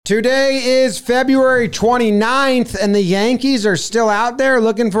Today is February 29th, and the Yankees are still out there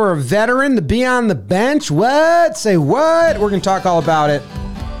looking for a veteran to be on the bench. What? Say what? We're going to talk all about it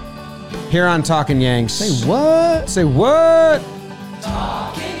here on Talking Yanks. Say what? Say what?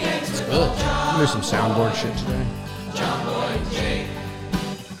 Talking Yanks. It's good. There's some soundboard shit today. John Boy Jake.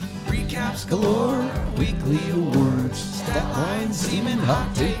 Recaps galore. Weekly awards. Stat lines, semen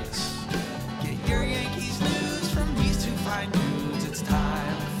hot takes. Get your Yankees news from these two fine dudes. It's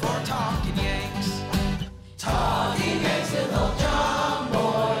time for Talking Yanks. Talking Yanks with old John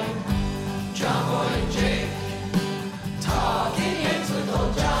Boy. John Boy and Jake. Talking Yanks with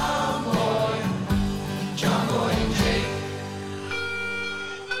old John Boy. John Boy and Jake.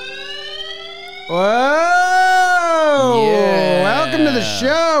 Whoa! Yeah. Welcome to the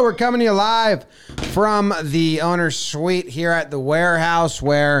show. We're coming to you live from the owner's suite here at the warehouse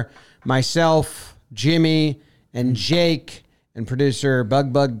where myself, Jimmy, and Jake and producer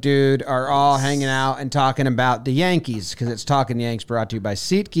Bug Dude are all hanging out and talking about the Yankees because it's Talking Yanks brought to you by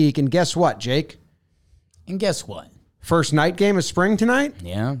SeatGeek. And guess what, Jake? And guess what? First night game of spring tonight?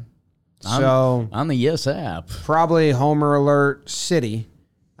 Yeah. So on the Yes app. probably Homer Alert City,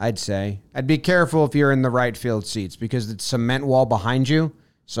 I'd say. I'd be careful if you're in the right field seats because it's cement wall behind you.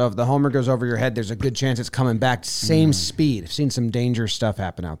 So if the homer goes over your head, there's a good chance it's coming back same speed. I've seen some dangerous stuff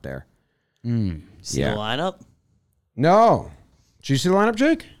happen out there. See the lineup? No. Did you see the lineup,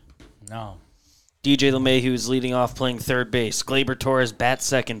 Jake? No. DJ LeMahieu is leading off playing third base. Gleyber Torres bats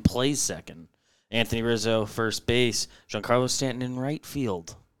second, plays second. Anthony Rizzo first base. Giancarlo Stanton in right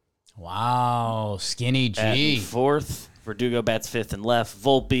field. Wow. Skinny G. Batting fourth. Verdugo bats fifth and left.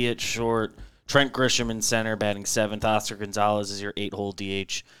 Volpe at short. Trent Grisham in center batting seventh. Oscar Gonzalez is your 8-hole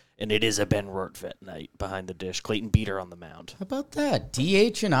DH. And it is a Ben Rortvedt night behind the dish. Clayton Beater on the mound. How about that?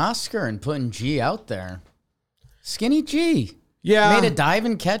 DH and Oscar and putting G out there. Skinny G. Yeah. Made a dive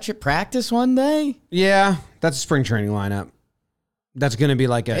and catch at practice one day. Yeah. That's a spring training lineup. That's going to be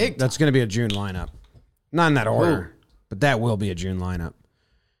like Big that's going to be a June lineup. Not in that order, but that will be a June lineup.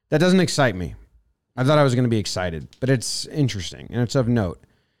 That doesn't excite me. I thought I was going to be excited, but it's interesting and it's of note.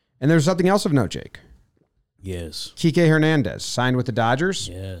 And there's something else of note, Jake. Yes. Kike Hernandez signed with the Dodgers.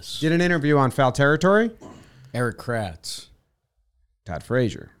 Yes. Did an interview on Foul Territory. Eric Kratz. Todd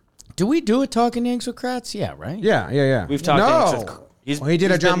Frazier. Do we do a Talking Yanks with Kratz? Yeah, right? Yeah. We've talked No. Well, he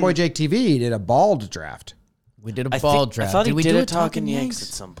did a John Boy Jake TV. He did a bald draft. We did a ball draft. I thought he we did do a Talking Yanks at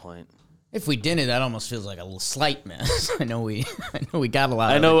some point. If we didn't, that almost feels like a little slight miss. I know we got a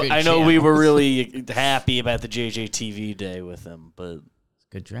lot. I of know. good I know. We were channels. really happy about the JJTV day with him, but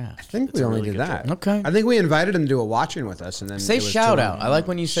Good draft. I think It's we a only really did good that. draft. Okay. I think we invited him to do a watch-in with us, and then Say it was shout to- out. I like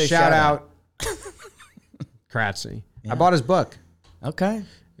when you say Shout out. Kratzy. I bought his book. Okay.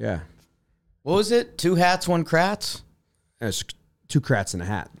 Yeah. What was it? 2 hats, 1 Kratz? It's 2 Krats in a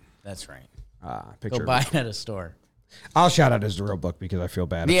hat. That's right. Picture. Go buy it at a store. I'll shout out his real book because I feel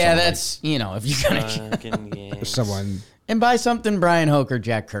bad. if Yeah, someone- that's, if you're going to. Talking Yanks. if someone. And buy something Brian Hoke or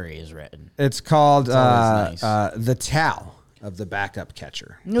Jack Curry has written. It's called always nice. The Towel of the Backup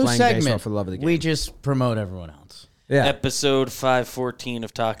Catcher. New Playing baseball segment. for the love of the game. We just promote everyone else. yeah. Episode 514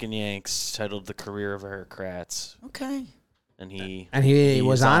 of Talking Yanks, titled "The Career of Eric Kratz," Okay. and he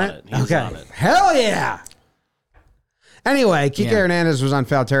was is on it? He was Okay. on it. Hell yeah. Anyway, Kike Yeah. Hernandez was on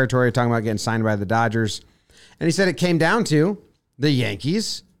Foul Territory talking about getting signed by the Dodgers. And he said it came down to the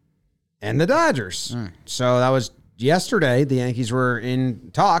Yankees and the Dodgers. So that was yesterday. The Yankees were in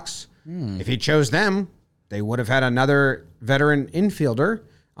talks. If he chose them, they would have had another veteran infielder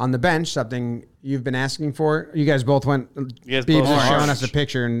on the bench, something you've been asking for. You guys both went. You guys Beebs both was went showing orange. us a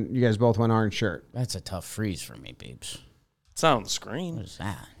picture, and you guys both went orange shirt. That's a tough freeze for me, Beebs. It's on the screen. What is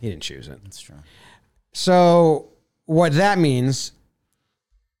that? He didn't choose it. That's true. So what that means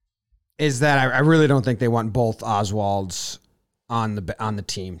is that I really don't think they want both Oswalds on the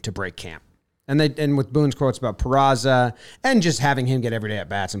team to break camp. And with Boone's quotes about Peraza and just having him get everyday at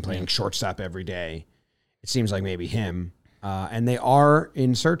bats and playing shortstop every day, it seems like maybe him. And they are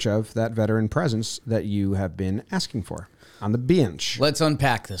in search of that veteran presence that you have been asking for on the bench. Let's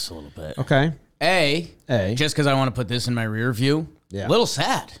unpack this a little bit. Okay. A, just because I want to put this in my rear view, Yeah. little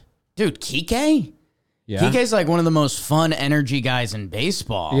sad. Dude, Kike? Yeah. Kike's like one of the most fun energy guys in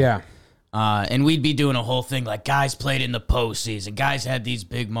baseball. Yeah. And we'd be doing a whole thing like guys played in the postseason, guys had these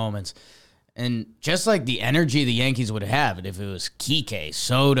big moments. And just like the energy the Yankees would have if it was Kike,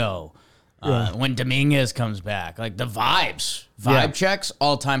 Soto, when Dominguez comes back, like the vibe checks,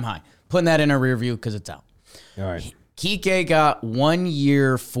 all-time high. Putting that in our rear view because it's out. All right. Kike got 1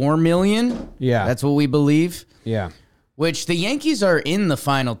 year, $4 million. Yeah. That's what we believe. Yeah. Which the Yankees are in the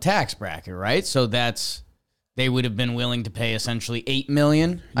final tax bracket, right? So that's they would have been willing to pay essentially $8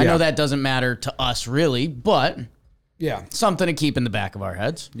 million. I know that doesn't matter to us really, but Yeah. something to keep in the back of our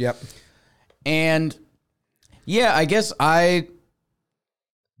heads. Yep. And yeah, I guess the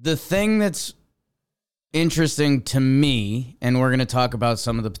thing that's interesting to me, and we're going to talk about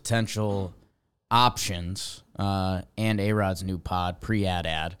some of the potential options and A-Rod's new pod,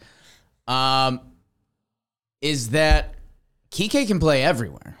 pre-ad, is that Kike can play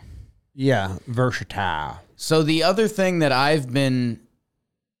everywhere. Yeah, versatile. So the other thing that I've been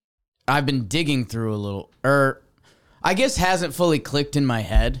digging through a little, or I guess hasn't fully clicked in my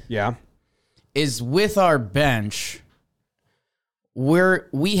head, Yeah. is with our bench,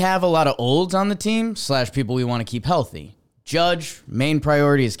 we have a lot of olds on the team / people we want to keep healthy. Judge, main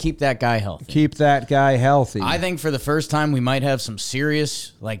priority is keep that guy healthy. Keep that guy healthy. I think for the first time we might have some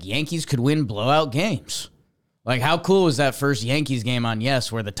serious, like Yankees could win blowout games. Like how cool was that first Yankees game on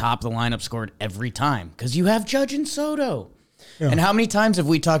Yes where the top of the lineup scored every time? Because you have Judge and Soto. Yeah. And how many times have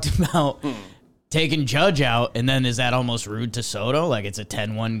we talked about taking Judge out, and then is that almost rude to Soto? Like it's a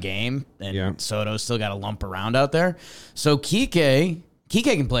 10-1 game, and Soto's still got to lump around out there. So Kike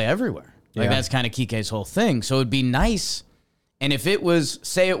can play everywhere. Like that's kind of Kike's whole thing. So it'd be nice, and if it was,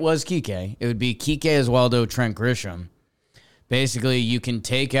 say it was Kike, it would be Kike, Oswaldo, Trent Grisham. Basically, you can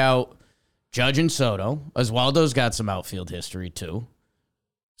take out Judge and Soto. Oswaldo's got some outfield history too.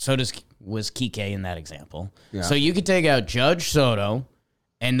 So was Kike in that example. Yeah. So you could take out Judge, Soto,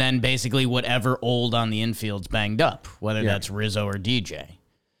 and then basically whatever old on the infield's banged up, whether that's Rizzo or DJ.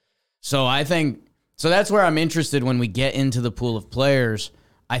 So that's where I'm interested when we get into the pool of players.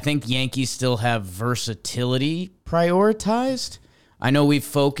 I think Yankees still have versatility prioritized. I know we've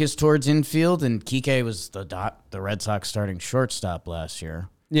focused towards infield, and Kike was the Red Sox starting shortstop last year.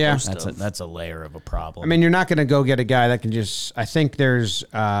 Yeah. That's a layer of a problem. I mean, you're not going to go get a guy that can just, I think there's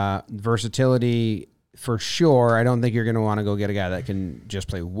versatility for sure. I don't think you're going to want to go get a guy that can just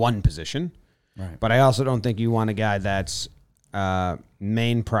play one position. Right. But I also don't think you want a guy that's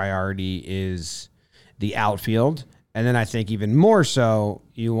main priority is the outfield. And then I think even more so,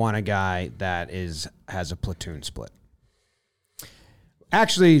 you want a guy that has a platoon split.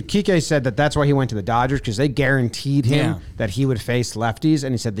 Actually, Kike said that that's why he went to the Dodgers, because they guaranteed him that he would face lefties.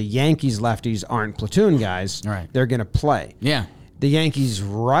 And he said the Yankees lefties aren't platoon guys. Right. They're going to play. Yeah. The Yankees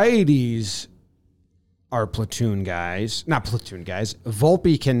righties are platoon guys. Not platoon guys.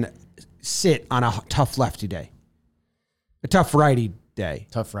 Volpe can sit on a tough lefty day. A tough righty day.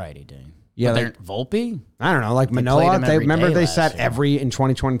 Tough righty day. Yeah, but like, Volpe? I don't know, like Manoah. They said every in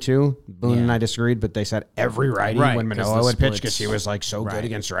 2022. Boone and I disagreed, but they said every righty when Manoah would pitch because he was like so good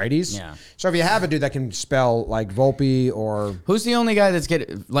against righties. Yeah. So if you have a dude that can spell like Volpe or who's the only guy that's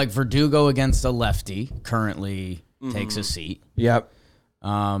like Verdugo against a lefty currently takes a seat. Yep.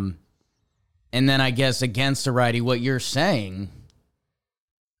 And then I guess against a righty, what you're saying,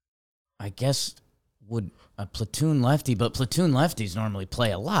 I guess would. A platoon lefty, but platoon lefties normally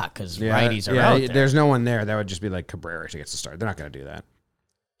play a lot because righties are out there. There's no one there. That would just be like Cabrera to get the start. They're not going to do that.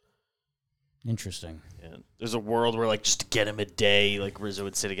 Interesting. Yeah. There's a world where, like, just to get him a day, like Rizzo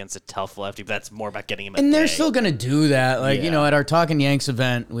would sit against a tough lefty, but that's more about getting him a day. And they're still going to do that. Like, you know, at our Talking Yanks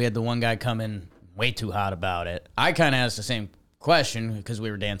event, we had the one guy come in way too hot about it. I kind of asked the same question because we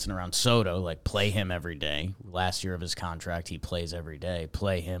were dancing around Soto, like, play him every day. Last year of his contract, he plays every day.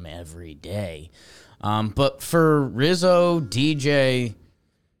 Play him every day. But for Rizzo, DJ,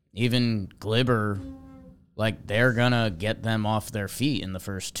 even Glibber, like they're going to get them off their feet in the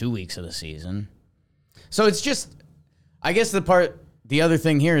first 2 weeks of the season. So it's just, I guess the other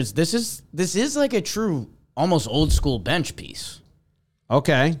thing here is this is like a true, almost old school bench piece.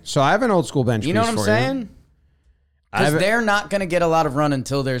 Okay. So I have an old school bench piece. You know what I'm saying? Because they're not going to get a lot of run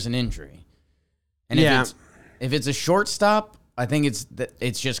until there's an injury. And if it's a shortstop, I think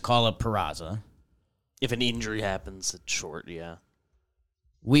it's just call up Peraza. If an injury happens, it's short,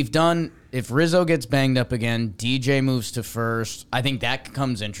 If Rizzo gets banged up again, DJ moves to first. I think that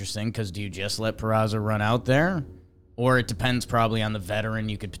becomes interesting because do you just let Peraza run out there? Or it depends probably on the veteran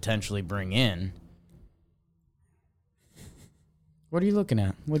you could potentially bring in. What are you looking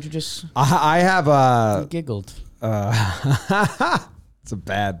at? What'd you just... I have a... You giggled. It's a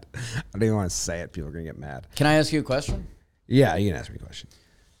bad... I don't even want to say it. People are going to get mad. Can I ask you a question? Yeah, you can ask me a question.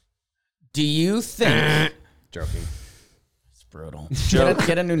 Do you think... Joking. It's brutal.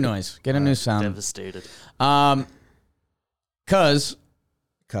 Get a new noise. Get a new sound. Devastated. Because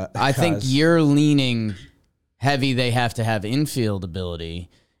I think you're leaning heavy they have to have infield ability.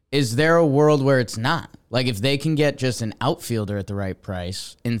 Is there a world where it's not? Like, if they can get just an outfielder at the right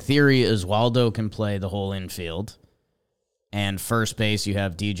price, in theory, Oswaldo can play the whole infield. And first base, you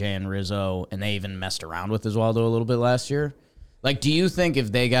have DJ and Rizzo, and they even messed around with Oswaldo a little bit last year. Like, do you think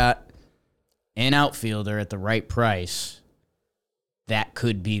if they got an outfielder at the right price, that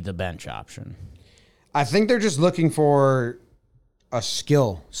could be the bench option? I think they're just looking for a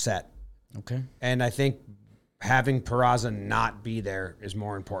skill set. Okay. And I think having Peraza not be there is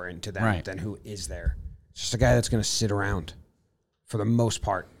more important to them than who is there. It's just a guy that's going to sit around for the most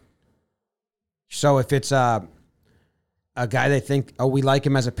part. So if it's a guy they think, we like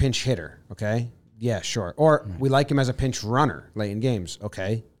him as a pinch hitter, okay? Yeah, sure. Or we like him as a pinch runner late in games,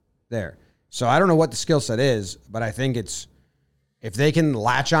 okay? There. So I don't know what the skill set is, but I think it's if they can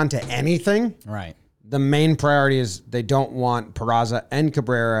latch on to anything, right. The main priority is they don't want Peraza and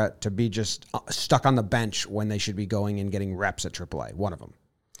Cabrera to be just stuck on the bench when they should be going and getting reps at AAA. One of them.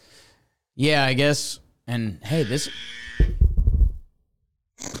 Yeah, I guess. And, hey,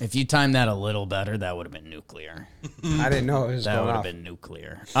 if you timed that a little better, that would have been nuclear. I didn't know it was that going would off. have been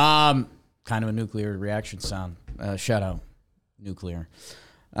nuclear. Kind of a nuclear reaction sound. Shout out. Nuclear.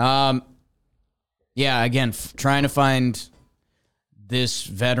 Yeah, again, trying to find this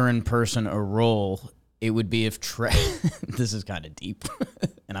veteran person a role, it would be if this is kind of deep,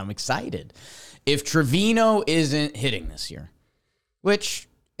 and I'm excited. If Trevino isn't hitting this year, which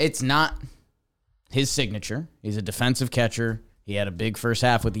it's not his signature. He's a defensive catcher. He had a big first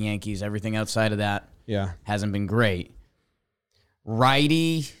half with the Yankees. Everything outside of that hasn't been great.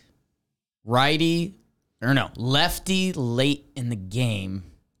 Lefty late in the game.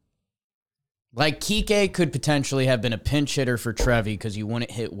 Like, Kike could potentially have been a pinch hitter for Trevi because you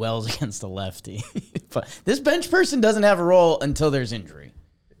wouldn't hit Wells against the lefty. But this bench person doesn't have a role until there's injury.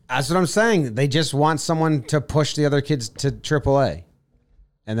 That's what I'm saying. They just want someone to push the other kids to AAA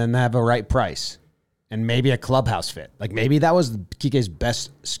and then have a right price and maybe a clubhouse fit. Like, maybe that was Kike's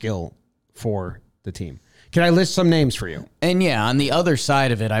best skill for the team. Can I list some names for you? And yeah, on the other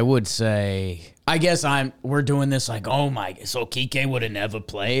side of it, I would say, I guess we're doing this like, oh my, so Kike would have never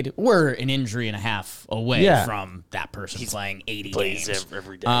played. We're an injury and a half away from that person playing 80 games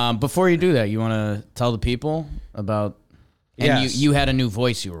every day. Before you do that, you want to tell the people about, and you had a new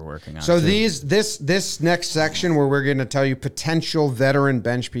voice you were working on. So this next section where we're going to tell you potential veteran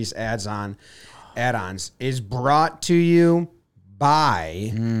bench piece add-ons is brought to you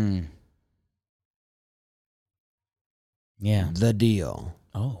by The Deal.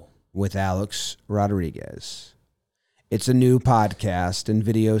 Oh. With Alex Rodriguez. It's a new podcast and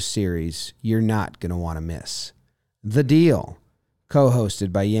video series you're not going to want to miss. The Deal,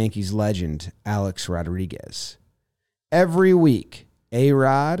 co-hosted by Yankees legend Alex Rodriguez. Every week,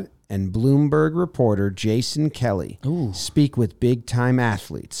 A-Rod and Bloomberg reporter Jason Kelly speak with big-time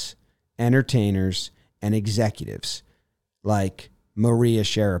athletes, entertainers, and executives like Maria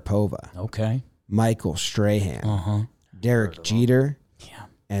Sharapova, Okay. Michael Strahan, Derek Jeter, Yeah.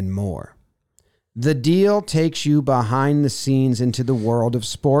 and more. The Deal takes you behind the scenes into the world of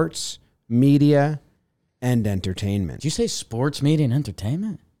sports, media, and entertainment. Did you say sports, media, and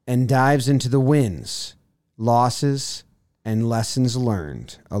entertainment? And dives into the wins, losses, and lessons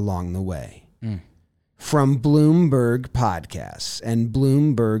learned along the way. From Bloomberg Podcasts and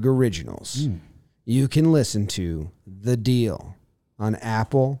Bloomberg Originals, you can listen to The Deal on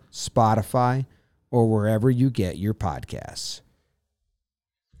Apple, Spotify, or wherever you get your podcasts.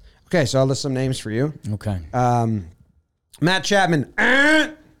 Okay, so I'll list some names for you. Okay. Matt Chapman,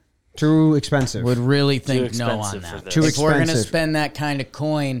 too expensive. Would really think Too no on expensive for that. this. Too If we're going to expensive. spend that kind of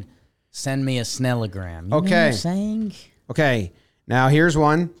coin, send me a Snellagram. You know what Okay. I'm saying? Okay, now here's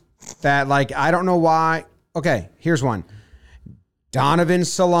one that, like, I don't know why. Okay, here's one. Donovan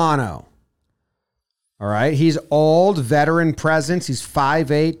Solano. All right, he's old, veteran presence. He's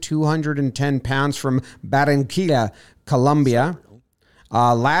 5'8", 210 pounds from Barranquilla, Colombia.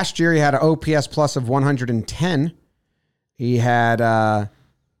 Last year, he had an OPS plus of 110. He had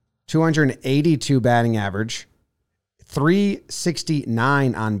 282 batting average,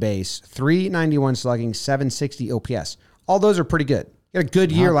 369 on base, 391 slugging, 760 OPS. All those are pretty good. He had a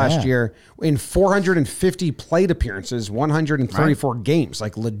good year last year in 450 plate appearances, 134 games,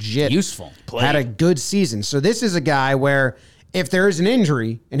 like legit. Useful. Had a good season. So this is a guy where if there is an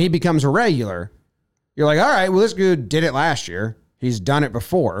injury and he becomes a regular, you're like, all right, well, this dude did it last year. He's done it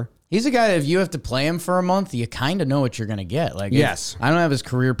before. He's a guy that if you have to play him for a month, you kind of know what you're going to get. Like, Yes. I don't have his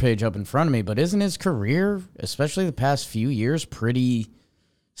career page up in front of me, but isn't his career, especially the past few years, pretty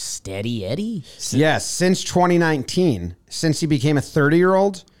steady Eddie? Yes, since 2019, since he became a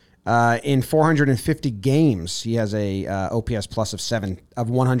 30-year-old In 450 games, he has a OPS plus of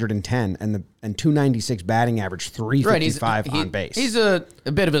 110 and 296 batting average, 355 on base. He's a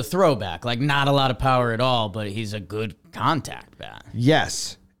bit of a throwback, like not a lot of power at all, but he's a good contact bat.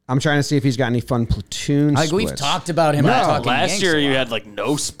 Yes. I'm trying to see if he's got any fun platoon Like splits. we've talked about him. Last year you had like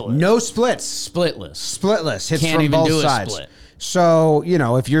no split. No splits. Splitless. Hits Can't from even both do a sides. split. So,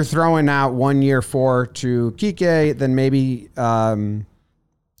 if you're throwing out 1 year 4 to Kike, then maybe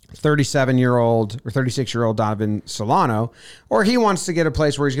 37-year-old or 36-year-old Donovan Solano, or he wants to get a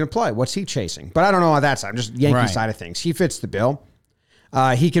place where he's going to play. What's he chasing? But I don't know on that side. I'm just Yankee side of things. He fits the bill.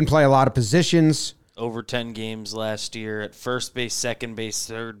 He can play a lot of positions. Over 10 games last year at first base, second base,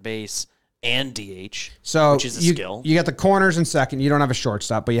 third base, and DH, So which is a skill. You got the corners in second. You don't have a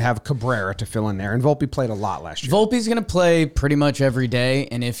shortstop, but you have Cabrera to fill in there. And Volpe played a lot last year. Volpe's going to play pretty much every day,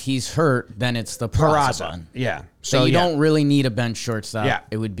 and if he's hurt, then it's the Peraza one. Yeah. So you don't really need a bench shortstop. Yeah.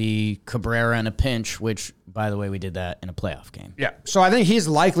 It would be Cabrera in a pinch, which, by the way, we did that in a playoff game. Yeah. So I think he's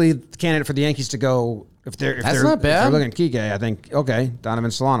likely the candidate for the Yankees to go if they're not bad. If they're looking at Kike, I think, okay, Donovan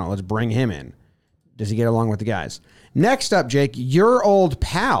Solano, let's bring him in. Does he get along with the guys? Next up, Jake, your old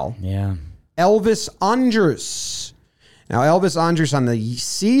pal. Yeah. Elvis Andrus. Now, Elvis Andrus on the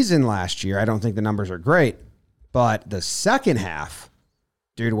season last year, I don't think the numbers are great, but the second half,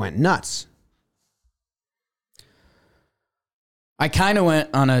 dude went nuts. I kind of went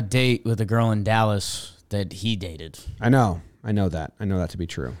on a date with a girl in Dallas that he dated. I know that. I know that to be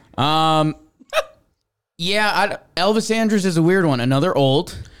true. Elvis Andrus is a weird one. Another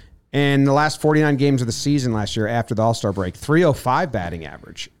old. In the last 49 games of the season last year after the All-Star break, 305 batting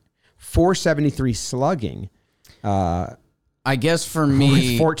average, 473 slugging. I guess for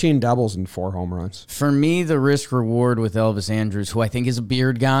me, 14 doubles and 4 home runs. For me, the risk reward with Elvis Andrus, who I think is a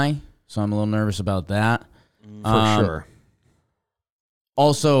beard guy, so I'm a little nervous about that. For sure.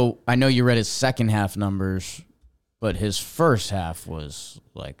 Also, I know you read his second half numbers, but his first half was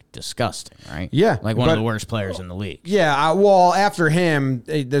like disgusting, right? Yeah, like one of the worst players in the league. Yeah, well, after him,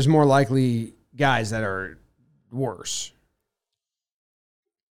 there's more likely guys that are worse.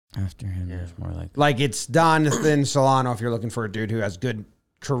 After him, there's more like it's Donovan Solano if you're looking for a dude who has good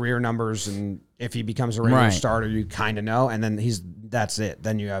career numbers, and if he becomes a regular starter, you kind of know. And then that's it.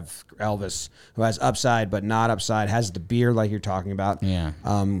 Then you have Elvis, who has upside but not upside, has the beard like you're talking about. Yeah.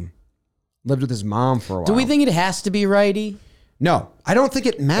 Lived with his mom for a while. Do we think it has to be righty? No, I don't think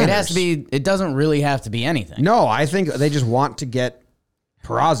it matters. It has to be. It doesn't really have to be anything. No, I think they just want to get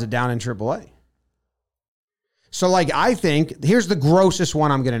Peraza down in AAA. So, I think, here's the grossest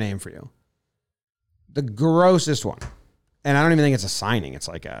one I'm going to name for you. The grossest one. And I don't even think it's a signing. It's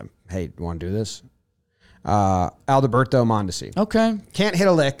like, hey, you want to do this? Alberto Mondesi. Okay. Can't hit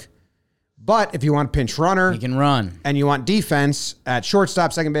a lick. But if you want a pinch runner. He can run. And you want defense at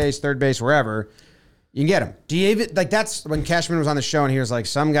shortstop, second base, third base, wherever, you can get him. David, that's when Cashman was on the show and he was like,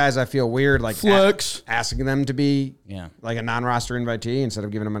 some guys I feel weird, flex, asking them to be like a non-roster invitee instead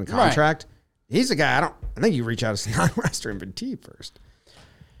of giving them a contract. Right. He's a guy, I think you reach out as a non-roster invitee first.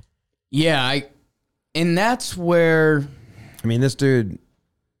 Yeah, and that's where... I mean, this dude...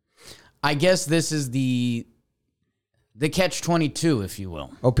 I guess this is the catch-22, if you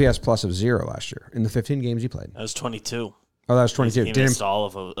will. OPS plus of 0 last year in the 15 games he played. That was 22. Oh, that was 22. He missed all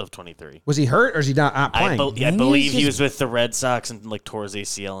of 23. Was he hurt or is he not playing? I believe he was with the Red Sox and tore his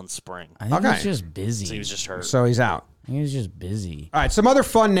ACL in spring. I think he was just busy. So he was just hurt. So he's out. He was just busy. All right, some other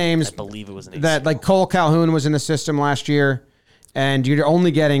fun names. I believe it was an ACL. That Cole Calhoun was in the system last year, and you're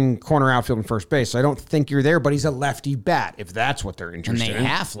only getting corner, outfield, and first base. So I don't think you're there, but he's a lefty bat if that's what they're interested in. And they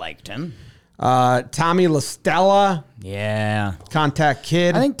half liked him. Tommy LaStella. Yeah. Contact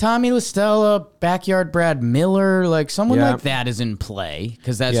kid. I think Tommy LaStella, backyard Brad Miller, someone like that is in play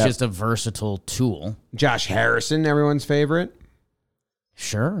because that's just a versatile tool. Josh Harrison, everyone's favorite.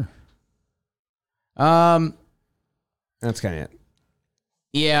 Sure. That's kind of it.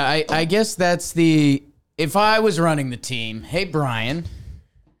 Yeah, I guess that's the... If I was running the team, hey, Brian.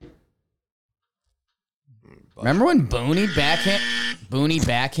 Remember when Booney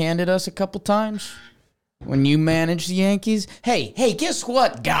backhanded us a couple times? When you managed the Yankees? Hey, guess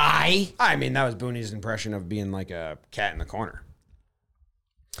what, guy? I mean, that was Booney's impression of being like a cat in the corner.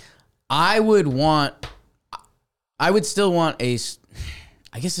 I would still want a...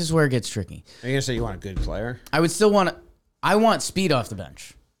 I guess this is where it gets tricky. Are you going to say you want a good player? I want speed off the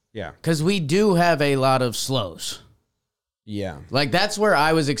bench. Yeah. Because we do have a lot of slows. Yeah. That's where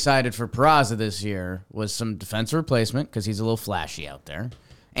I was excited for Peraza this year, was some defensive replacement, because he's a little flashy out there.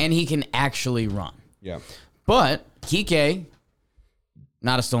 And he can actually run. Yeah. But Kike,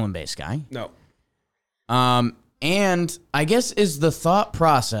 not a stolen base guy. No. And I guess is the thought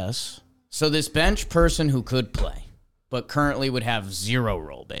process, so this bench person who could play, but currently would have zero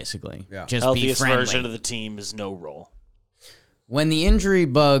role, basically. Yeah. Just Healthiest be friendly. version of the team is no role. When the injury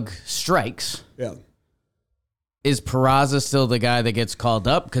bug strikes, is Peraza still the guy that gets called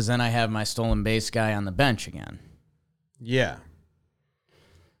up? Because then I have my stolen base guy on the bench again. Yeah.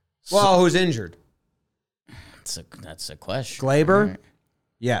 Well, who's injured? That's a question. Glaber? Right.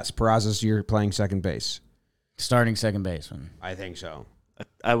 Yes, Peraza's you're playing second base. Starting second baseman. I think so.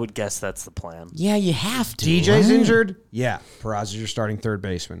 I would guess that's the plan. Yeah, you have to. DJ's right? injured? Yeah. Peraza's your starting third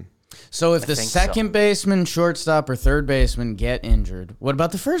baseman. So if the think second baseman, shortstop, or third baseman get injured, what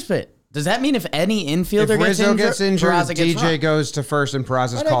about the first base? Does that mean if any infielder If Rizzo gets injured, Peraza gets DJ dropped? goes to first and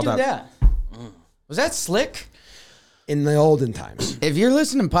Peraza's Why'd called I do up. that? Was that slick? In the olden times. If you're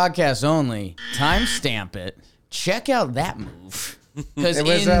listening podcast only, timestamp it. Check out that move. Because in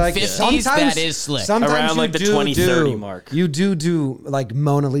was, like, 50s, sometimes- that is slick. Sometimes Around, you like, the do 2030 do- mark. You do like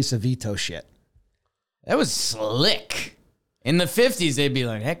Mona Lisa Vito shit. That was slick. In the 50s, they'd be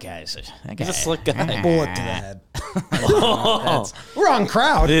like, that guy's He's a slick guy. Bullet to the head. Wrong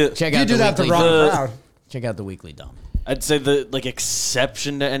crowd. Check You out do the that to weekly wrong crowd. Check out the weekly dump. I'd say the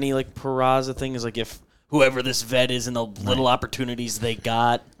exception to any Peraza thing is if whoever this vet is and the little opportunities they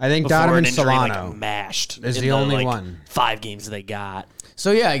got. I think before Donovan an injury, Solano mashed is in the only one. 5 games they got.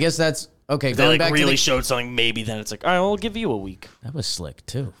 So, yeah, I guess that's... Okay, If they going back really to the... showed something, maybe then it's like, all right, we'll give you a week. That was slick,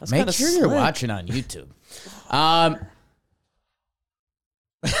 too. That's Make kinda sure you're slick. watching on YouTube.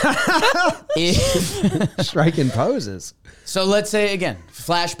 If, Striking poses. so let's say, again,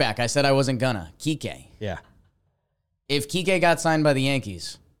 flashback. I said I wasn't gonna. Kike. Yeah. If Kike got signed by the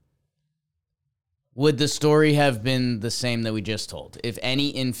Yankees, would the story have been the same that we just told? If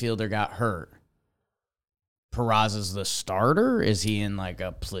any infielder got hurt, Peraza's the starter? Is he in like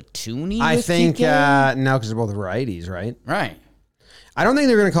a platoony? I with think, Kike? no, because they're both righties, right? Right. I don't think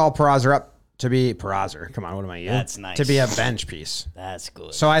they're going to call Peraza up to be Peraza. Come on, what am I, you? That's nice. To be a bench piece. That's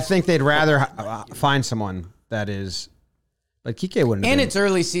good. So I think they'd rather find someone that is, but Kike wouldn't have And been. it's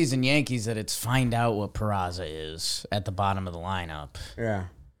early season Yankees that it's find out what Peraza is at the bottom of the lineup. Yeah.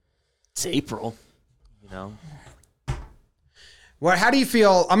 It's April, you know. Well, how do you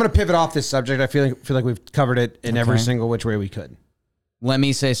feel? I'm going to pivot off this subject. I feel like we've covered it in every Okay. single which way we could. Let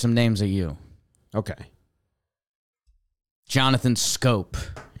me say some names of you. Okay. Jonathan Scope.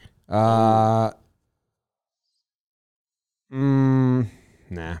 Nah.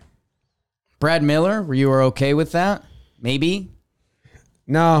 Brad Miller, were you okay with that? Maybe?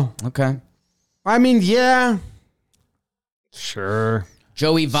 No. Okay. I mean, yeah. Sure.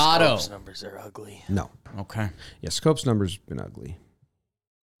 Joey Votto. Scope's numbers are ugly. No. Okay. Yeah, Scope's number's been ugly.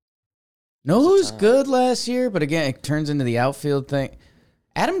 No, who was good last year, but again, it turns into the outfield thing.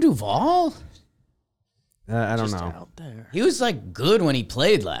 Adam Duvall? I don't Just know. out there. He was like good when he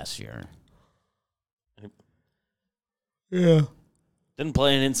played last year. Yeah. Didn't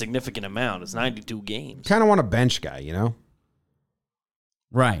play an insignificant amount. It's 92 games. Kind of want a bench guy, you know?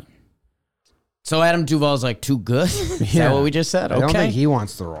 Right. So Adam Duvall's like too good? Is that what we just said? I Okay. don't think he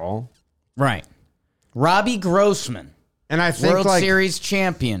wants the role. Right. Robbie Grossman. And I think World like Series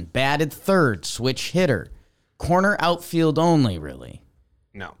champion, batted third, switch hitter, corner outfield only, really.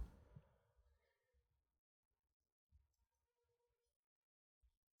 no.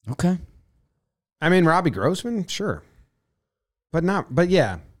 Okay. I mean, Robbie Grossman, sure, but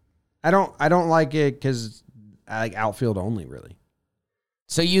yeah, I don't like it because I like outfield only. Really,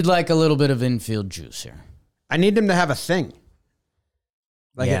 So you'd like a little bit of infield juice here. I need them to have a thing,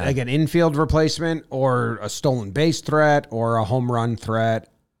 like Yeah. like an infield replacement or a stolen base threat or a home run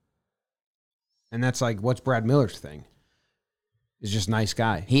threat, and that's like what's Brad Miller's thing. He's just a nice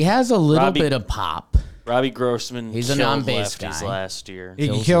guy. He has a little Robbie- bit of pop. Robbie Grossman He's a killed non-base lefties guy. last year. He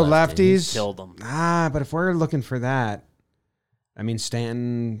Kills killed lefties. lefties. Killed them. But if we're looking for that, I mean,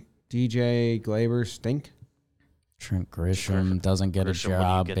 Stanton, DJ, Glaber stink. Trent Grisham doesn't get Grisham, a what do you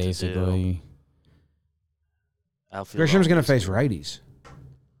job, get to do? basically. Outfield Grisham's going to only. face righties.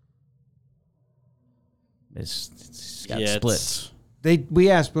 It's got Yeah, splits. We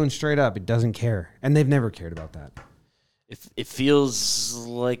asked Boone straight up. He doesn't care, and they've never cared about that. It feels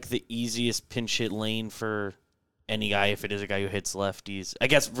like the easiest pinch hit lane for any guy if it is a guy who hits lefties. I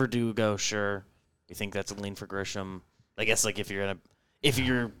guess Verdugo, sure. You think that's a lane for Grisham? I guess like if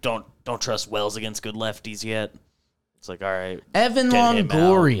you don't trust Wells against good lefties yet, it's like all right. Evan Get him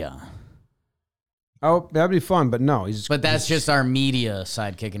Longoria. Oh, that'd be fun, but no, he's. But that's just our media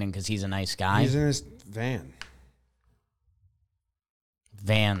side kicking in because he's a nice guy. He's in his van.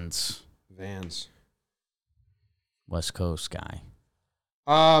 Vans, Vans. West Coast guy.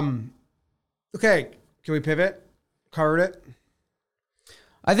 Okay, can we pivot? Covered it.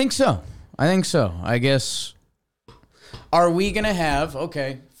 I think so. I guess. Are we going to have,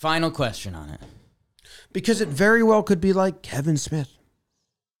 final question on it. Because it very well could be like Kevin Smith.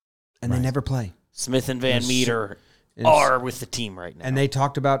 And they never play. Smith and Van Meter are with the team right now. And they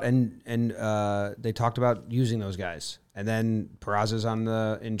talked about they talked about using those guys. And then Peraza's in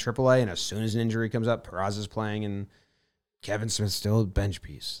AAA, and as soon as an injury comes up, Peraza's playing, and Kevin Smith's still a bench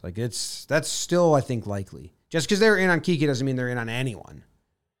piece. Like that's still, I think, likely. Just because they're in on Kiki doesn't mean they're in on anyone.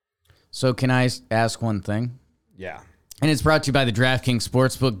 So can I ask one thing? Yeah. And it's brought to you by the DraftKings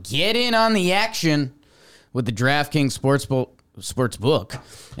Sportsbook. Get in on the action with the DraftKings Sportsbook,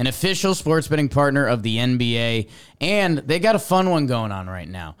 an official sports betting partner of the NBA. And they got a fun one going on right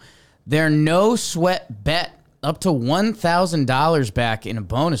now. Their no sweat bet up to $1,000 back in a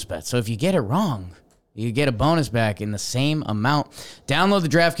bonus bet. So if you get it wrong, you get a bonus back in the same amount. Download the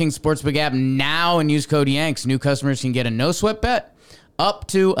DraftKings Sportsbook app now and use code YANKS. New customers can get a no sweat bet up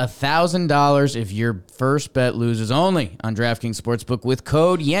to $1,000 if your first bet loses, only on DraftKings Sportsbook with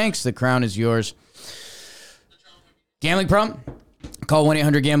code YANKS. The crown is yours. Gambling problem? Call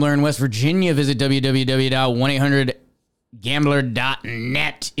 1-800-GAMBLER in West Virginia. Visit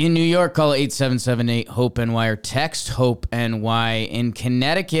www.1800gambler.net. In New York, call 877-8-HOPE-NY or text HOPE-NY. In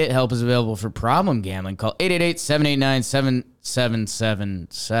Connecticut, help is available for problem gambling. Call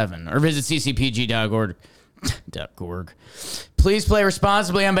 888-789-7777 or visit ccpg.org. Please play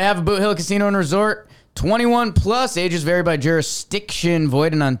responsibly on behalf of Boot Hill Casino and Resort. 21 plus. Ages vary by jurisdiction.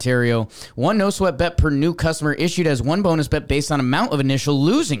 Void in Ontario. One no sweat bet per new customer issued as one bonus bet based on amount of initial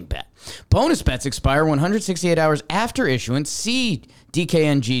losing bet. Bonus bets expire 168 hours after issuance. See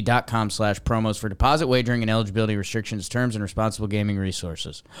dkng.com/promos for deposit wagering and eligibility restrictions, terms, and responsible gaming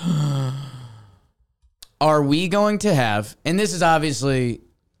resources. Are we going to have, and this is obviously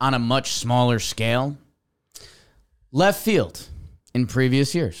on a much smaller scale, left field in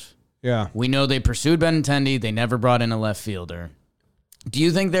previous years? Yeah. We know they pursued Benintendi. They never brought in a left fielder. Do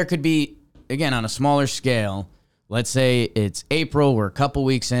you think there could be, again, on a smaller scale, let's say it's April, we're a couple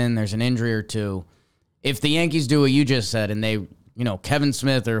weeks in, there's an injury or two. If the Yankees do what you just said and they, Kevin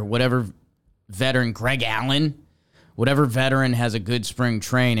Smith or whatever veteran, Greg Allen, whatever veteran has a good spring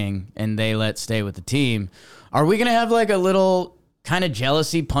training and they let stay with the team, are we going to have like a little kind of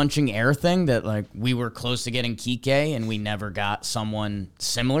jealousy punching air thing that like we were close to getting Kike and we never got someone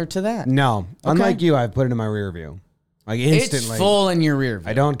similar to that? No. Unlike you, I've put it in my rear view. Like instantly. It's full in your rear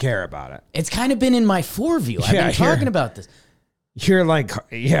view. I don't care about it. It's kind of been in my fore view. I've been talking about this. You're like,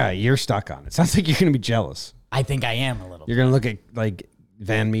 you're stuck on it. Sounds like you're going to be jealous. I think I am a little. You're going to look at like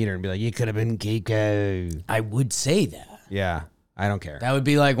Van Meter and be like, you could have been Kike. I would say that. Yeah. I don't care. That would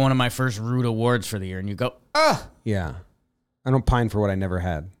be like one of my first Root Awards for the year. And you go, Yeah. I don't pine for what I never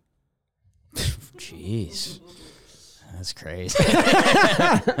had. Jeez. That's crazy.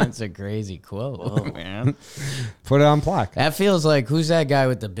 That's a crazy quote, man. Put it on plaque. That feels like, who's that guy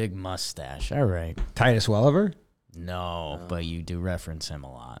with the big mustache? All right. Titus Welliver? No, but you do reference him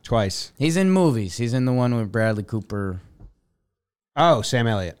a lot. Twice. He's in movies. He's in the one with Bradley Cooper. Oh, Sam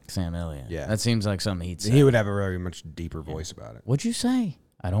Elliott. Yeah. That seems like something he'd say. He would have a very much deeper voice about it. What'd you say?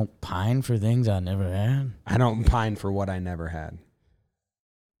 I don't pine for things I never had. I don't pine for what I never had.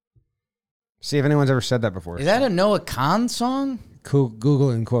 See if anyone's ever said that before. Is that a Noah Khan song? Cool.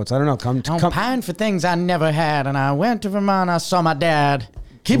 Google in quotes. I don't know. I don't pine for things I never had, and I went to Vermont, I saw my dad.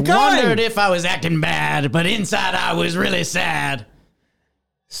 Keep going. Wondered if I was acting bad, but inside I was really sad.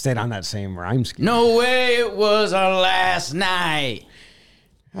 Stayed on that same rhyme scheme. No way it was our last night.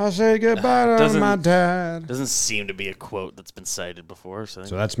 I said goodbye to my dad. Doesn't seem to be a quote that's been cited before. So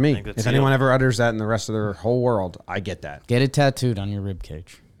that's me. If anyone ever utters that in the rest of their whole world, I get that. Get it tattooed on your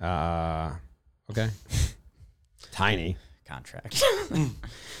ribcage. Okay. Tiny. Contract.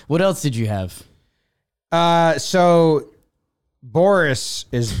 What else did you have? So Boris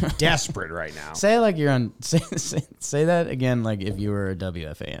is desperate right now. Say it like you're on. Say that again, like if you were a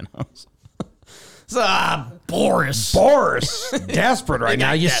WFAN host. Boris. Desperate right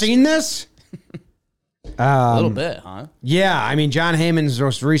now. You seen this? A little bit, huh? Yeah, I mean, John Heyman's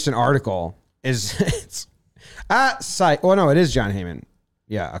most recent article is at site. Oh no, it is John Heyman.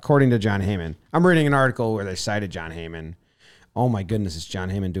 Yeah, according to John Heyman. I'm reading an article where they cited John Heyman. Oh my goodness, it's John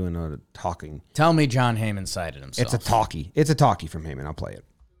Heyman doing the talking. Tell me John Heyman cited himself. It's a talkie. It's a talkie from Heyman. I'll play it.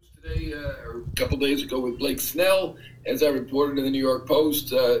 Today, or a couple days ago with Blake Snell, as I reported in the New York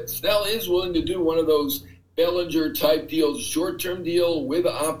Post, Snell is willing to do one of those Bellinger-type deals, short-term deal with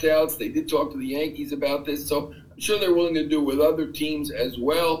opt-outs. They did talk to the Yankees about this, so I'm sure they're willing to do it with other teams as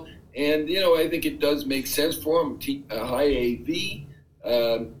well. And, I think it does make sense for them, a high AV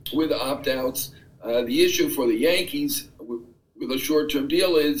with opt-outs. The issue for the Yankees with a short-term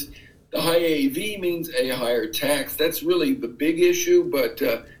deal is the high AAV means a higher tax. That's really the big issue, but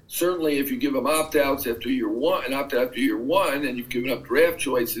certainly if you give them opt-outs after year one, and you've given up draft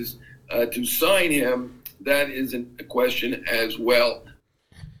choices to sign him, that isn't a question as well.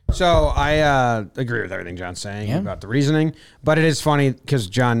 So I agree with everything John's saying about the reasoning, but it is funny because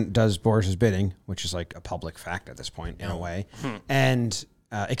John does Boris's bidding, which is like a public fact at this point in a way, and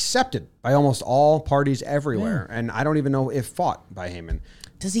accepted by almost all parties everywhere. And I don't even know if fought by Heyman.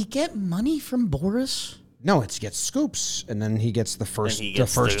 Does he get money from Boris? No, it gets scoops, and then he gets the first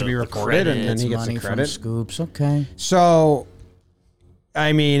to be recorded, credit. and then he gets money the credit. from scoops. Okay. So,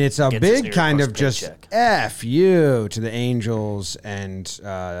 I mean, it's a Gets his big kind of first just paycheck. F you to the Angels and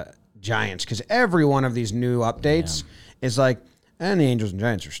Giants, because every one of these new updates is like, and the Angels and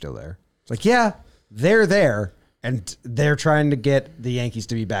Giants are still there. It's like, yeah, they're there, and they're trying to get the Yankees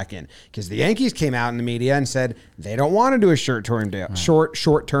to be back in, because the Yankees came out in the media and said they don't want to do a short-term deal.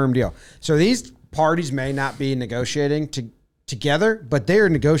 Short-term deal. So these parties may not be negotiating together, but they're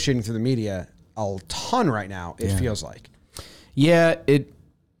negotiating through the media a ton right now. It feels like. Yeah,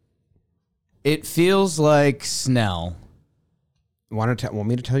 it feels like Snell. Want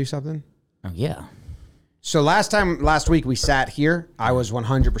me to tell you something? Oh yeah, So last week we sat here. I was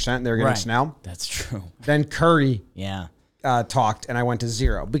 100%. They're getting right. Snell. That's true. Then Curry Yeah. talked, and I went to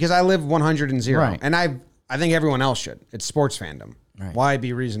 0 because I live 100 and 0, Right. and I think everyone else should. It's sports fandom. Right. Why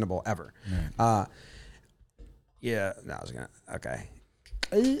be reasonable ever? Right. Okay.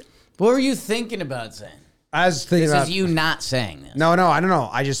 What were you thinking about saying? I was thinking This about is you not saying this. No, I don't know.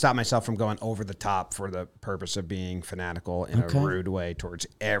 I just stopped myself from going over the top for the purpose of being fanatical in a rude way towards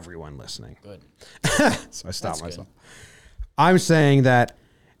everyone listening. Good. So I stopped myself. I'm saying that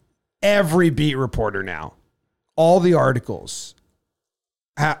every beat reporter now, all the articles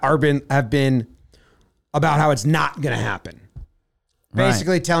have been about how it's not going to happen.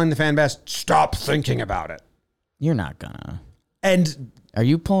 Basically telling the fan base, stop thinking about it. You're not gonna. And Are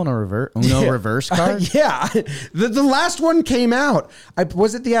you pulling a reverse card? yeah, the last one came out.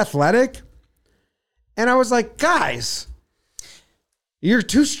 Was it The Athletic? And I was like, guys, you're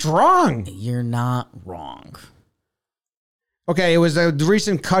too strong. You're not wrong. Okay, it was a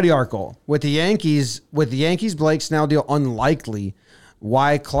recent Cuddy article with the Yankees. With the Yankees Blake Snell deal unlikely,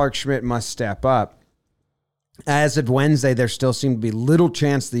 why Clark Schmidt must step up. As of Wednesday, there still seemed to be little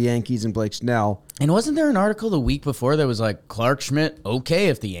chance the Yankees and Blake Snell. And wasn't there an article the week before that was like Clark Schmidt okay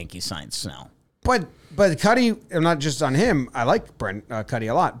if the Yankees signed Snell? But Cuddy, I'm not just on him. I like Brent Cuddy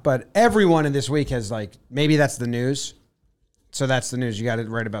a lot. But everyone in this week has like, maybe that's the news. So that's the news. You got to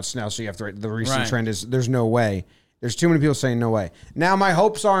write about Snell. So you have to write. The recent trend is there's no way. There's too many people saying no way. Now my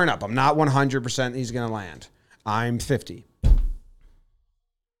hopes aren't up. I'm not 100% he's going to land. I'm 50.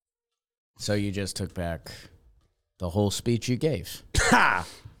 So you just took back the whole speech you gave. Ha!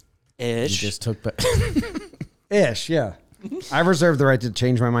 You Ish. just took back. Ish, yeah. I reserve the right to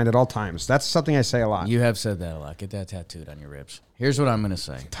change my mind at all times. That's something I say a lot. You have said that a lot. Get that tattooed on your ribs. Here's what I'm going to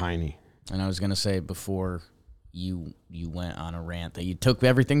say. Tiny. And I was going to say before you went on a rant that you took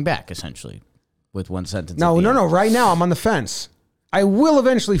everything back, essentially, with one sentence. No. Right now, I'm on the fence. I will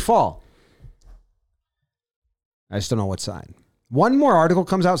eventually fall. I just don't know what side. One more article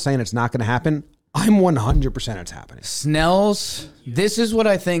comes out saying it's not going to happen. I'm 100% it's happening. This is what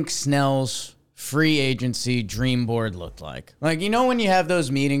I think Snell's free agency dream board looked like. Like, you know when you have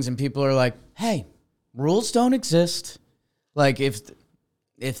those meetings and people are like, hey, rules don't exist. Like, if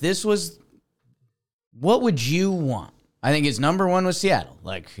this was, what would you want? I think his number one was Seattle.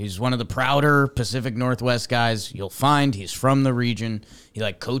 Like, he's one of the prouder Pacific Northwest guys you'll find. He's from the region. He,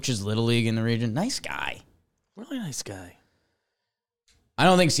 like, coaches Little League in the region. Nice guy. Really nice guy. I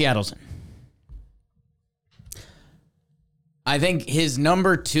don't think Seattle's in. I think his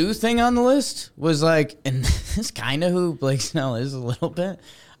number 2 thing on the list was like, and this is kind of who Blake Snell is a little bit.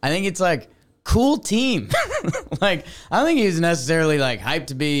 I think it's like, cool team. Like, I don't think he's necessarily like hyped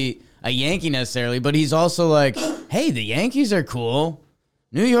to be a Yankee necessarily, but he's also like, hey, the Yankees are cool.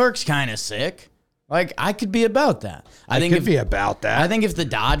 New York's kind of sick. Like, I could be about that. I think could be about that. I think if the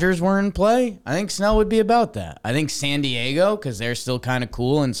Dodgers were in play, I think Snell would be about that. I think San Diego, because they're still kind of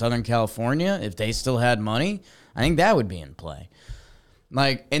cool in Southern California, if they still had money, I think that would be in play.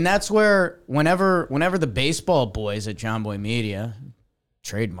 Like, and that's where whenever the baseball boys at John Boy Media,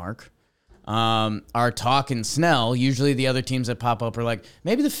 trademark, are talking Snell, usually the other teams that pop up are like,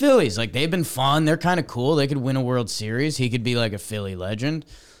 maybe the Phillies. Like, they've been fun. They're kind of cool. They could win a World Series. He could be like a Philly legend.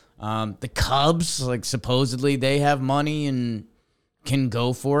 The Cubs, like, supposedly they have money and can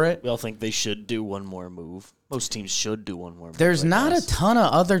go for it. We all think they should do one more move. Most teams should do one more move. There's not a ton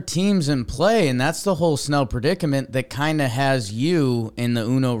of other teams in play, and that's the whole Snell predicament that kind of has you in the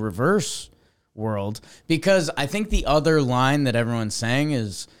Uno reverse world. Because I think the other line that everyone's saying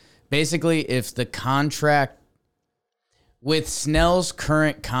is basically if the contract, with Snell's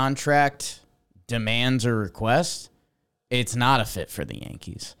current contract demands or requests, it's not a fit for the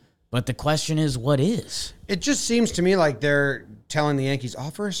Yankees. But the question is, what is? It just seems to me like they're telling the Yankees,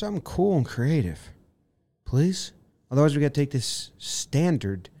 offer us something cool and creative, please. Otherwise, we got to take this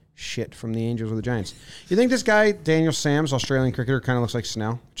standard shit from the Angels or the Giants. You think this guy, Daniel Sams, Australian cricketer, kind of looks like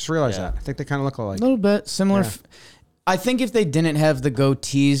Snell? Just realized that. I think they kind of look alike. A little bit similar. Yeah. I think if they didn't have the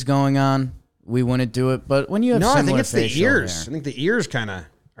goatees going on, we wouldn't do it. But when you have I think it's the facial ears. hair- I think the ears kind of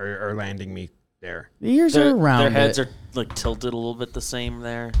are landing me there. the ears are around Their heads it. are like tilted a little bit the same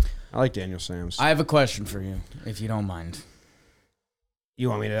there. I like Daniel Sams. I have a question for you, if you don't mind. You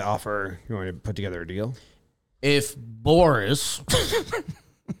want me to put together a deal? If Boris,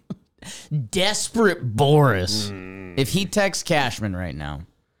 desperate Boris, if he texts Cashman right now,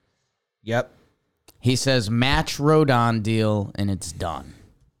 Yep. he says match Rodon deal and it's done.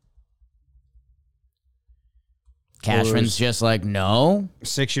 Cashman's just like, no.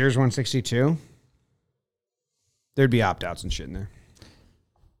 6 years, 162. There'd be opt-outs and shit in there.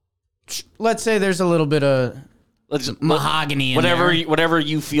 Let's say there's a little bit of mahogany in Whatever, there. whatever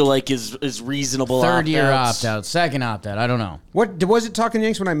you feel like is reasonable. Third year opt-outs. opt-out, second opt-out, I don't know. What was it talking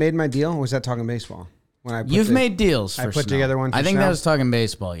Yanks when I made my deal? Or was that talking baseball? When I You've made deals for I put Snell. together one for I think Snell? that was talking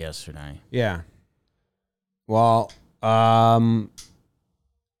baseball yesterday. Yeah. Well, no,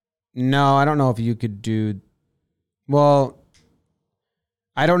 I don't know if you could do. Well,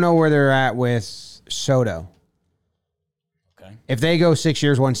 I don't know where they're at with Soto. Okay. If they go 6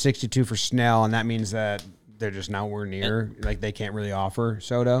 years, 162 for Snell, and that means that they're just nowhere near, like they can't really offer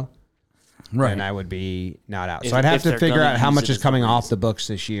Soto, Right. then I would be not out. If- So I'd have if to they're figure gonna out how use much it is as a coming off reason. the books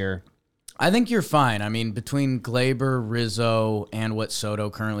this year. I think you're fine. I mean, between Glaber, Rizzo, and what Soto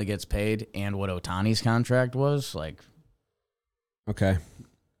currently gets paid and what Otani's contract was, like, Okay.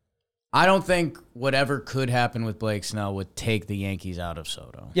 I don't think whatever could happen with Blake Snell would take the Yankees out of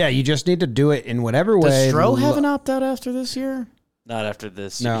Soto. Yeah, you just need to do it in whatever Does way. Stroh have an opt-out after this year? Not after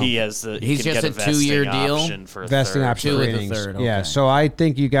this. No. He has the. He's can just get a vesting 2-year deal? option for a vesting third. option Two for with the innings. third, Yeah, okay. so I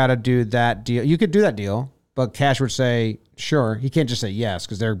think you got to do that deal. You could do that deal, but Cash would say sure. He can't just say yes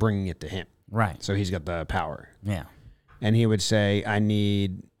because they're bringing it to him. Right. So he's got the power, Yeah. and he would say, "I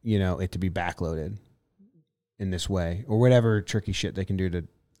need it to be backloaded in this way, or whatever tricky shit they can do to."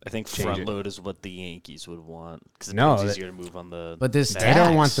 I think Change front it. load is what the Yankees would want because it No, makes it that- easier to move on the. But this They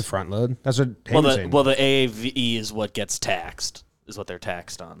don't want tax- the front load. That's what well, Hayden's the saying. well the AAVE is what gets taxed. Is what they're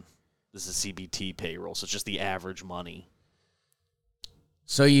taxed on. This is CBT payroll, so it's just the average money.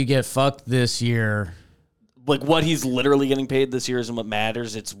 So you get fucked this year. Like what he's literally getting paid this year isn't what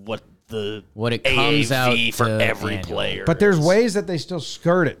matters. It's what the What it comes out AAV for to every annual. player. But there's is. ways that they still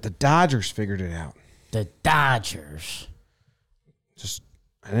skirt it. The Dodgers figured it out. The Dodgers. Just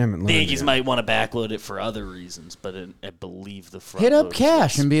I haven't learned The Yankees yet. might want to backload it for other reasons, but I believe the front Hit load up is Cash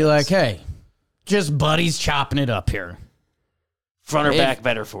what's and be like, best. hey, just buddies chopping it up here. front or if- back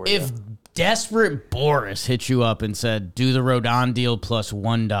better for you. If desperate Boris hit you up and said, do the Rodon deal plus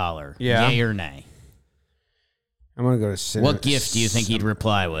 $1, Yeah. yay or nay, I'm gonna go to what gift do you think he'd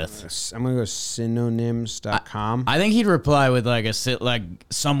reply with? I'm gonna go to synonyms.com. I think he'd reply with like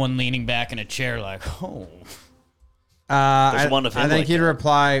someone leaning back in a chair, like, oh, There's one of him I think like he'd that.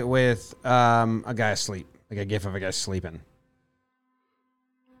 reply with a guy asleep, like a gif of a guy sleeping,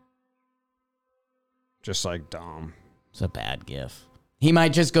 just like Dom, it's a bad gif. He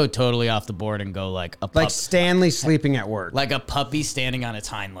might just go totally off the board and go like like Stanley sleeping at work. like a puppy standing on its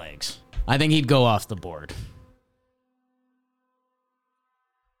hind legs. I think he'd go off the board.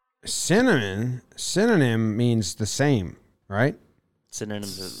 Synonym means the same, right?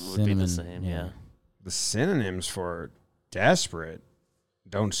 Synonyms would be the Cinnamon, same, yeah. The synonyms for desperate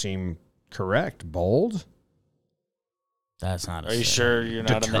don't seem correct. Bold. That's not a Are you synonym. sure you're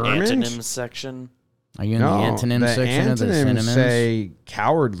not in the Determined? antonyms section? Are you in the antonym section of the antonyms synonyms? say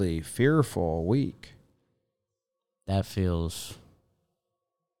cowardly, fearful, weak. That feels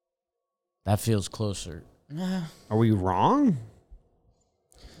closer. Are we wrong?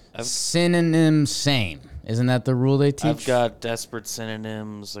 Synonym sane. Isn't that the rule they teach? I've got desperate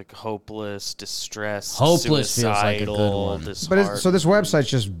synonyms like hopeless, distressed, Hopeless feels like a good suicidal, one. But disheartened. so this website's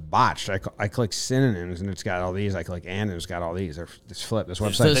just botched. I click synonyms and it's got all these. I click and it's got all these. This flip. This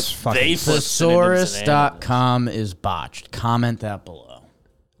website is fucking. they flip synonyms and Thesaurus.com is botched. Comment that below.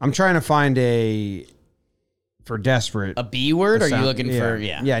 I'm trying to find for desperate. A B word? Are you sound- looking for?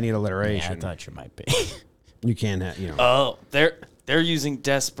 Yeah. Yeah, I need Yeah, I alliteration. thought you might be. You can't have, Oh, they're using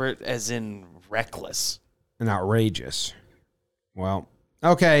desperate as in reckless. an outrageous. Well,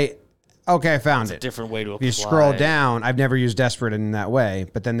 okay, I found it. Different way to If apply. you scroll down, I've never used desperate in that way,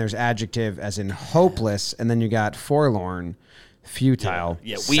 but then there's adjective as in hopeless, and then you got forlorn, futile,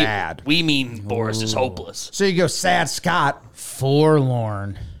 Yeah, sad. we mean Boris is hopeless. So you go sad Scott,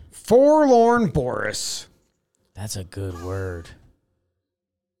 Forlorn. forlorn Boris. That's a good word.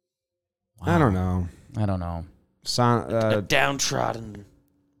 I don't know. I don't know. A downtrodden.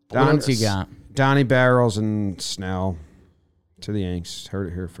 What else you got? Donnie Barrels and Snell to the Yanks. Heard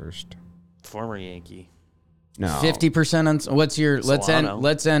it here first. Former Yankee. No, 50% on. What's your? Solano.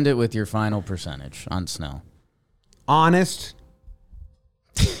 Let's end it with your final percentage on Snell. honest.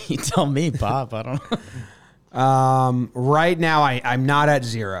 You tell me, Bob. I don't know. Right now, I'm not at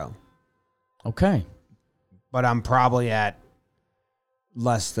 0, Okay. but I'm probably at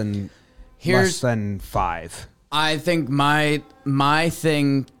less than 5. I think my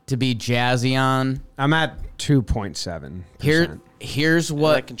thing to be jazzy on. I'm at 2.7%. Here's That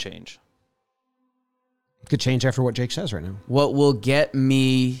what can change. Could change after what Jake says right now. what will get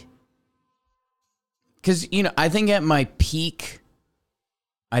me. Because I think at my peak,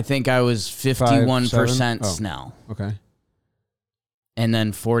 I think I was 51% 7? Oh. Snell, Okay. and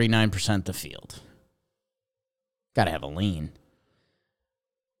then 49% the field. Got to have a lean.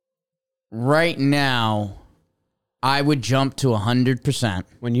 Right now, I would jump to 100%.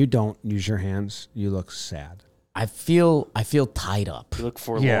 When you don't use your hands, you look sad. I feel tied up. You look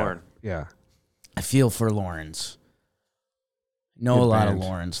forlorn. Yeah. I feel for Lawrence. Know Good a lot band. of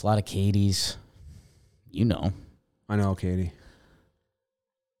Lawrence, a lot of Katie's. You know. I know, Katie.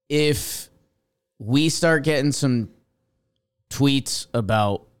 If we start getting some tweets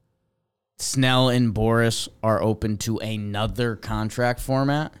about Snell and Boris are open to another contract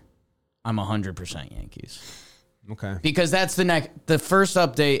format, I'm 100% Yankees. Okay. Because that's the first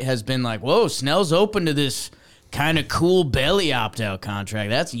update has been like, whoa, Snell's open to this kind of cool belly opt-out contract.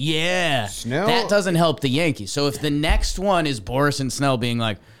 That's, Snell- that doesn't help the Yankees. So if the next one is Boris and Snell being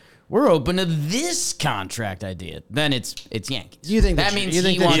like, we're open to this contract idea, then it's Yankees. Do you think that means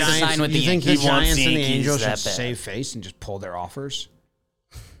he wants to sign with the you think Yankees? the Giants and the Yankees Angels should that bad. save face and just pull their offers?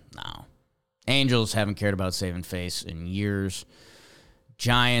 No. Angels haven't cared about saving face in years.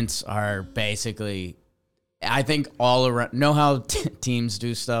 Giants are basically, I think, all around. Know how teams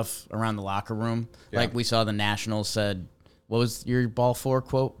do stuff around the locker room? Yeah. Like we saw the Nationals said, what was your ball four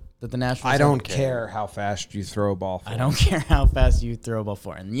quote that the Nationals I said? don't care how fast you throw a ball. For I don't care how fast you throw a ball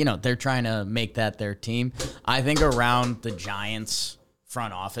for. And, they're trying to make that their team. I think around the Giants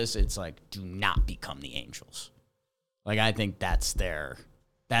front office, it's like, do not become the Angels. Like, I think that's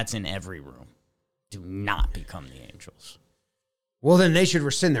in every room. Do not become the Angels. Well, then they should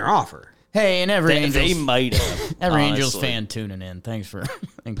rescind their offer. Hey, and every They Angels, might have. every Angels honestly. fan tuning in. Thanks for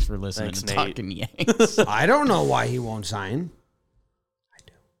listening Thanks, to Nate. Talking Yanks. I don't know why he won't sign.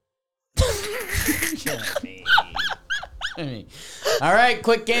 All right,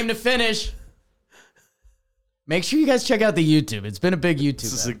 quick game to finish. Make sure you guys check out the YouTube. It's been a big YouTube.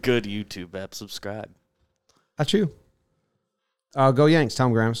 This is a good YouTube app. Subscribe. That's you. Go Yanks.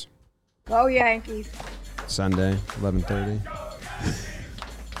 Tom Grams. Go Yankees. Sunday, 11:30.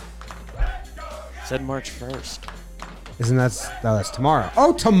 Said March 1st. Isn't that's tomorrow?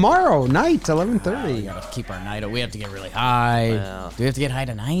 Oh, tomorrow night, 11:30. We gotta keep our night up. We have to get really high. Well. Do we have to get high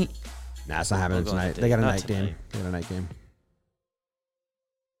tonight? Nah, it's not happening We'll go on a tonight. date. They got a Not night game. tonight. They got a night game.